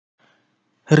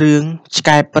រឿងឆ្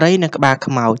កែព្រៃនិងក្បាល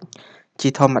ខ្មោចជា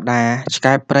ធម្មតាឆ្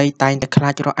កែព្រៃតែងតែខ្លា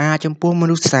ចរអាចំពោះម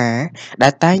នុស្សសាដែ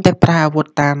លតែងតែប្រើអាវុធ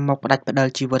តាមមកផ្ដាច់ផ្ត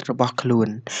ល់ជីវិតរបស់ខ្លួន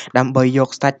ដើម្បីយក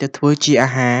សាច់ទៅធ្វើជាអា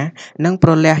ហារនិងប្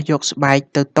រលះយកស្បែក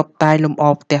ទៅតុបតែងលម្អ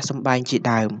ផ្ទះសម្បែងជា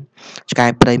ដើមឆ្កែ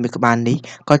ព្រៃមួយក្បាលនេះ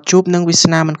ក៏ជួបនឹងវាស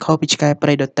នាមិនខុសពីឆ្កែព្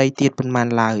រៃដទៃទៀតប៉ុន្មាន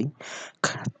ឡើយ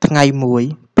ថ្ងៃមួយ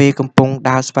ពេលកំពុង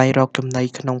ដើរស្វែងរកចំណី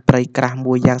ក្នុងព្រៃក្រាស់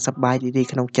មួយយ៉ាងសប្បាយរីករាយ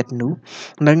ក្នុងចិត្តនោះ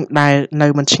និងដែលនៅ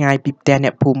មិនឆ្ងាយពីផ្ទះអ្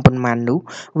នកភូមិប៉ុន្មាននោះ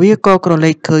វាក៏ក្រ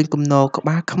ឡេកឃើញគំនរក្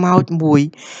បាលខ្មោចមួយ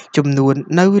ចំនួន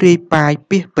នៅរាយប៉ាយ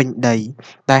ពាសពេញដី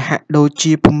ដែលហាក់ដូច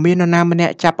ជាពុំមាននរណាម្នា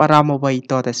ក់ចាប់អារម្មណ៍អ្វី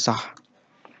តតែសោះ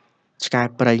ឆ្កែ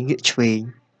ព្រៃងាកឆ្វេង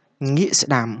ងាកស្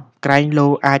ដាំក្រែងលោ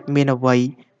អាចមានអ្វី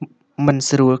មិន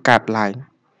ស្រួលកើតឡើង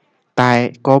តែ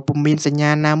ក៏ពុំមានសញ្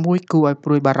ញាណាមួយគួរឲ្យព្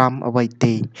រួយបារម្ភអ្វី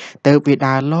ទេទើបវា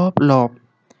ដើរលប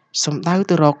សំដៅ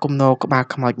ទៅរកគំនរក្បាល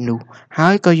ខ្មោចនោះហើ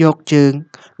យក៏យកជើង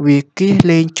វាគៀស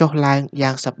លេងចុះឡើង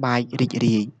យ៉ាងសប្បាយរីក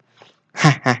រាយ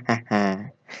ហាហាហាហា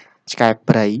ឆ្កែ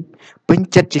ព្រៃពេញ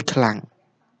ចិត្តជាខ្លាំង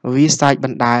វាសើចប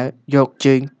ណ្ដើរយក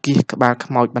ជើងគៀសក្បាល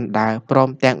ខ្មោចបណ្ដើរព្រម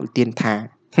ទាំងឧទានថា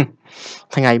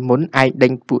ថ្ងៃមុនឯងដេ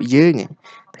ញពួកយើង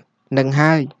នឹង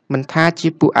ហើយមិនថាជា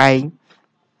ពួកឯង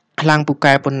ខ្លាំងពូ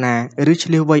កែប៉ុណ្ណាឬឆ្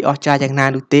លៀវវៃអស្ចារ្យយ៉ាងណា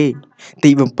នោះទេ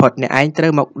ទីបំផុតអ្នកឯងត្រូ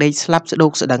វមកដេកស្លាប់ស្ដោ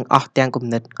កស្ដឹងអស់ទាំងគំ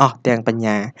និតអស់ទាំងបញ្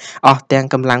ញាអស់ទាំង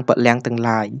កម្លាំងពលំទាំង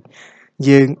ឡាយ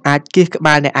យើងអាចគៀសក្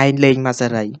បាលអ្នកឯងលេងមកសេ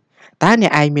រីតើអ្ន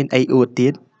កឯងមានអីអួតទៀ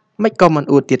តមិនក៏មិន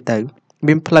អួតទៀតទៅ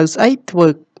មានផ្លូវស្អីធ្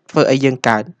វើអីយើង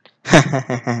កើត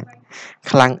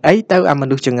ខ្លាំងអីទៅអាម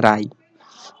នុស្សចង្រៃ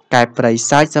កែព្រៃ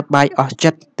សើចសប្បាយអស់ចិ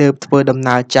ត្តទើបធ្វើដំ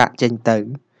ណើរចាកចេញទៅ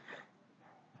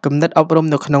គំនិតអប់រំ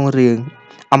នៅក្នុងរឿង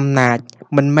អំណាច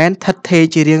មិនមែនឋិតថេរ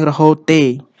ជារៀងរហូតទេ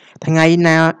ថ្ងៃ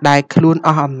ណាដែលខ្លួនអ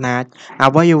ស់អំណាច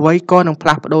អ្វីក៏នឹងផ្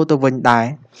លាស់ប្ដូរទៅវិញដែរ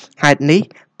ហេតុនេះ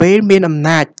ពេលមានអំ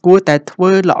ណាចគួរតែធ្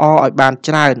វើល្អឲ្យបាន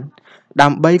ច្រើនដើ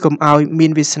ម្បីកុំឲ្យមា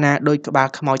នវាសនាដោយក្បាល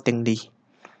ខ្មោចទាំងនេះ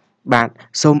បាទ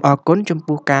សូមអរគុណចំ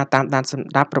ពោះការតាមដានស្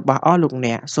ដាប់របស់អស់លោក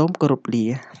អ្នកសូមគោរពលា